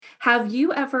Have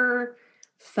you ever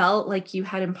felt like you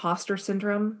had imposter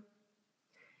syndrome?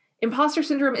 Imposter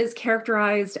syndrome is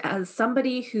characterized as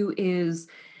somebody who is,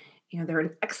 they're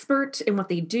an expert in what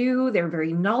they do, they're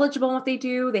very knowledgeable in what they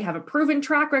do, they have a proven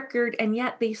track record, and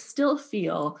yet they still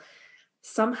feel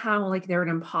somehow like they're an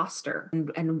imposter.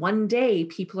 And one day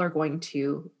people are going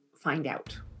to find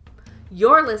out.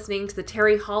 You're listening to The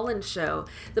Terry Holland Show,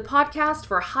 the podcast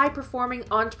for high-performing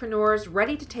entrepreneurs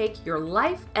ready to take your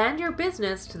life and your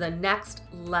business to the next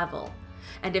level.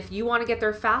 And if you want to get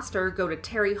there faster, go to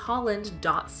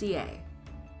terryholland.ca.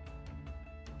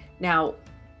 Now,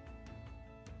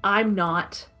 I'm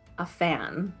not a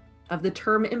fan of the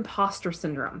term imposter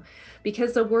syndrome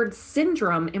because the word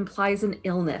syndrome implies an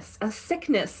illness, a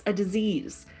sickness, a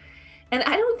disease. And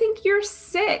I don't think you're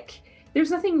sick.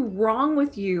 There's nothing wrong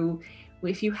with you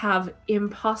if you have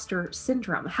imposter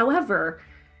syndrome. However,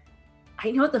 I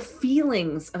know the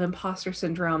feelings of imposter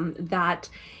syndrome that,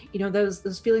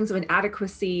 those feelings of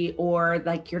inadequacy or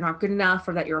like you're not good enough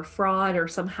or that you're a fraud or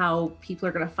somehow people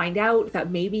are going to find out that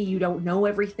maybe you don't know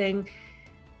everything.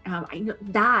 I know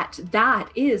that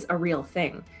is a real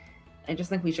thing. I just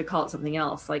think we should call it something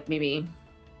else, like maybe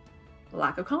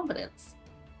lack of confidence.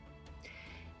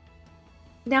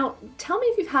 Now, tell me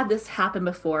if you've had this happen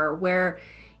before where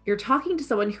you're talking to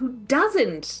someone who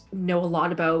doesn't know a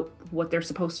lot about what they're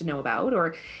supposed to know about,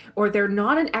 or they're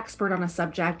not an expert on a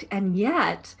subject, and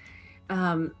yet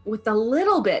with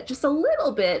just a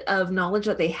little bit of knowledge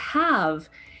that they have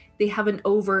an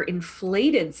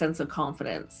overinflated sense of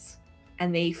confidence,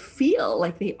 and they feel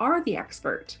like they are the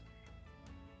expert.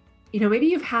 Maybe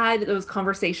you've had those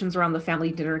conversations around the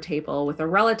family dinner table with a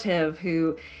relative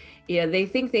who, they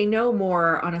think they know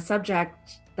more on a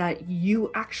subject that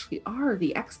you actually are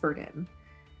the expert in.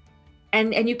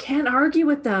 And you can't argue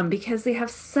with them because they have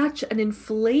such an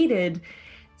inflated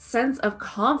sense of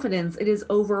confidence. It is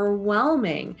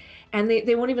overwhelming. And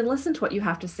they won't even listen to what you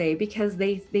have to say because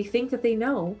they think that they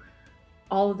know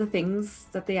all of the things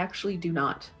that they actually do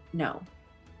not know.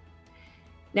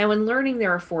 Now, in learning,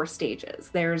 there are 4 stages.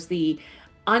 There's the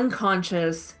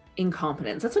unconscious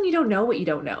incompetence. That's when you don't know what you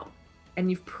don't know. And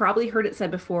you've probably heard it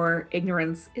said before,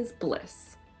 ignorance is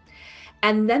bliss.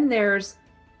 And then there's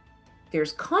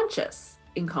conscious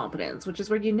incompetence, which is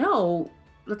where you know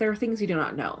that there are things you do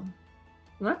not know.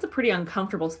 Well, that's a pretty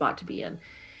uncomfortable spot to be in.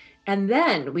 And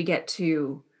then we get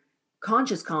to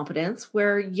conscious competence,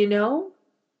 where you know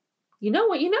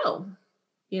what you know.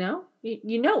 You know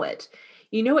it.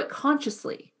 You know it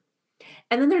consciously.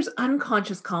 And then there's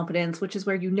unconscious competence, which is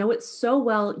where you know it so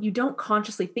well, you don't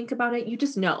consciously think about it. You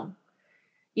just know.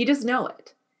 You just know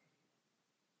it.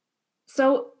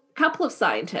 So a couple of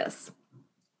scientists,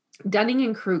 Dunning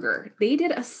and Kruger, they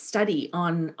did a study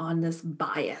on this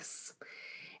bias.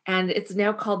 And it's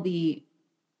now called the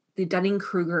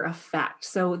Dunning-Kruger effect.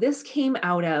 So this came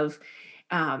out of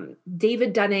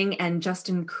David Dunning and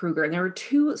Justin Kruger. And there were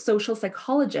 2 social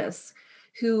psychologists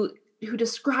who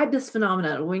described this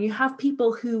phenomenon when you have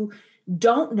people who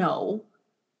don't know,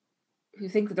 who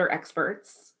think that they're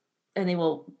experts, and they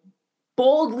will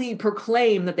boldly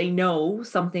proclaim that they know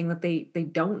something that they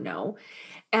don't know.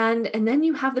 And then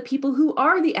you have the people who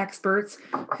are the experts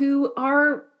who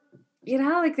are,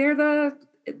 like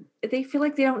they feel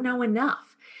like they don't know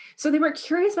enough. So they were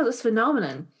curious about this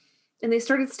phenomenon and they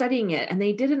started studying it, and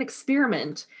they did an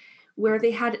experiment where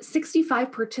they had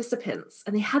 65 participants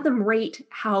and they had them rate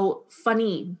how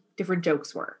funny different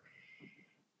jokes were.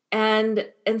 And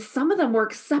some of them were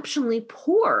exceptionally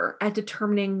poor at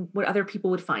determining what other people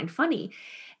would find funny.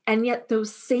 And yet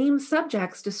those same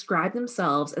subjects describe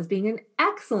themselves as being an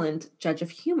excellent judge of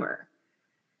humor.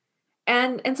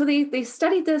 And so they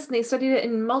studied this, and they studied it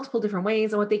in multiple different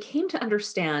ways. And what they came to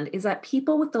understand is that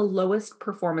people with the lowest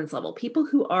performance level, people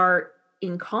who are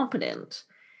incompetent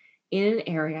in an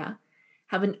area,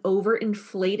 have an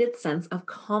overinflated sense of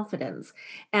confidence.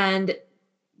 And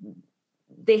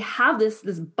they have this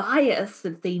bias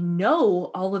that they know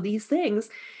all of these things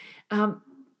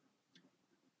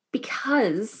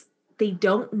because they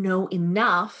don't know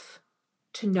enough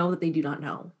to know that they do not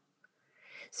know.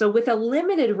 So with a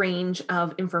limited range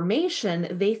of information,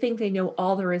 they think they know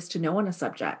all there is to know on a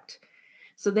subject.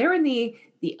 So they're in the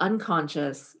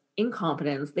unconscious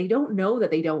incompetence. They don't know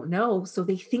that they don't know, so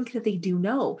they think that they do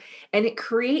know. And it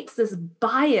creates this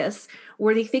bias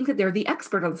where they think that they're the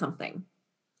expert on something.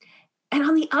 And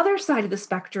on the other side of the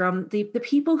spectrum, the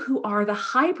people who are the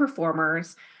high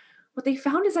performers, what they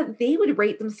found is that they would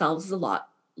rate themselves as a lot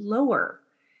lower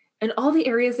in all the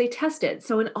areas they tested.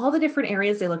 So in all the different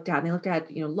areas they looked at,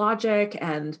 logic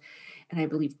and I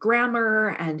believe grammar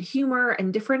and humor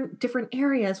and different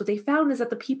areas, what they found is that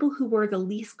the people who were the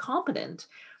least competent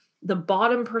the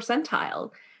bottom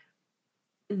percentile,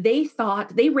 they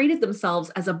rated themselves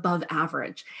as above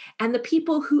average. And the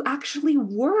people who actually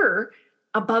were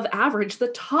above average, the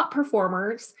top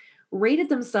performers, rated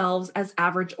themselves as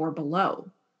average or below.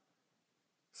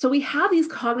 So we have these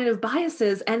cognitive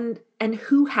biases, and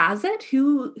who has it?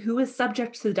 Who is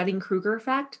subject to the Dunning-Kruger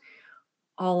effect?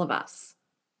 All of us.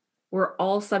 We're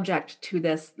all subject to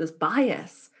this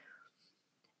bias.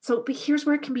 So, but here's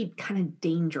where it can be kind of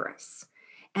dangerous.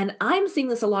 And I'm seeing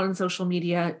this a lot on social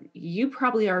media. You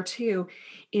probably are too.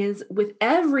 Is with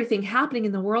everything happening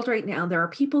in the world right now, there are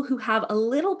people who have a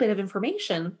little bit of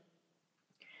information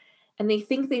and they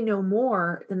think they know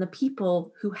more than the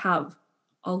people who have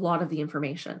a lot of the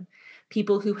information.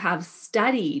 People who have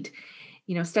studied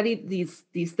these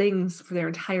things for their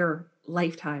entire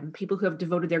lifetime. People who have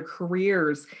devoted their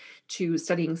careers to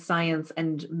studying science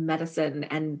and medicine,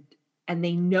 and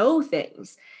they know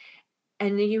things.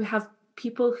 And then you have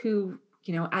people who,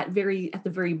 at the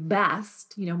very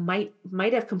best,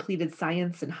 might have completed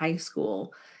science in high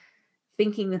school,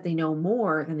 thinking that they know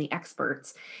more than the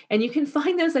experts. And you can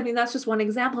find this, I mean, that's just one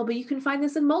example, but you can find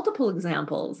this in multiple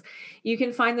examples. You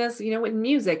can find this, in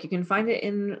music, you can find it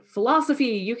in philosophy,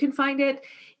 you can find it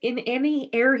in any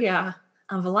area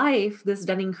of life. This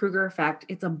Dunning-Kruger effect,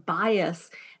 it's a bias,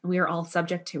 and we are all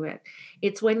subject to it.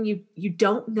 It's when you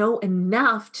don't know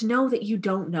enough to know that you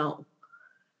don't know.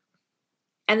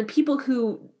 And the people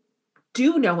who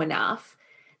do know enough,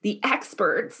 the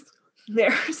experts,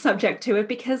 they're subject to it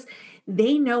because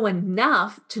they know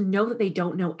enough to know that they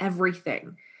don't know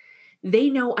everything. They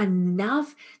know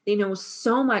enough, they know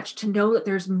so much to know that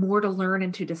there's more to learn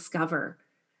and to discover.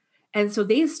 And so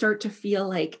they start to feel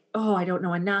like, oh, I don't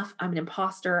know enough. I'm an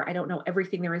imposter. I don't know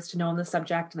everything there is to know on the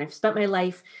subject. And I've spent my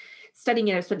life studying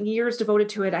it. I've spent years devoted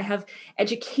to it. I have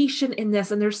education in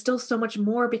this. And there's still so much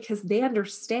more because they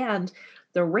understand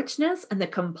the richness and the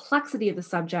complexity of the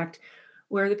subject,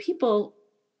 where the people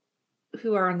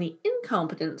who are on the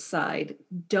incompetent side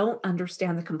don't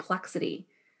understand the complexity.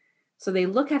 So they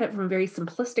look at it from a very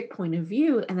simplistic point of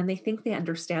view, and then they think they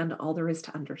understand all there is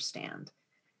to understand.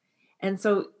 And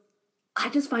so I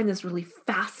just find this really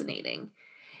fascinating.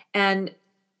 And,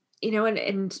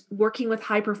 and working with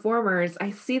high performers,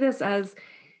 I see this as,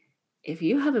 if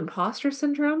you have imposter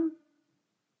syndrome,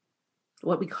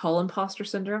 what we call imposter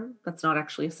syndrome, that's not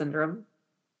actually a syndrome,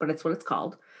 but it's what it's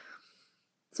called.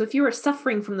 So if you are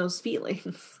suffering from those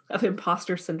feelings of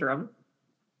imposter syndrome,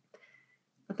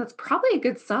 that's probably a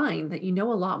good sign that you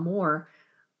know a lot more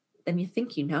than you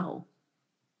think you know.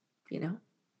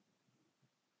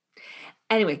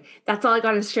 Anyway, that's all I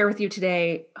got to share with you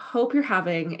today. Hope you're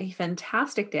having a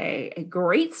fantastic day, a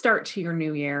great start to your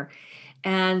new year.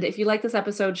 And if you like this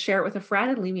episode, share it with a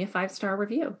friend and leave me a 5-star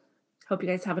review. Hope you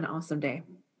guys have an awesome day.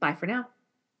 Bye for now.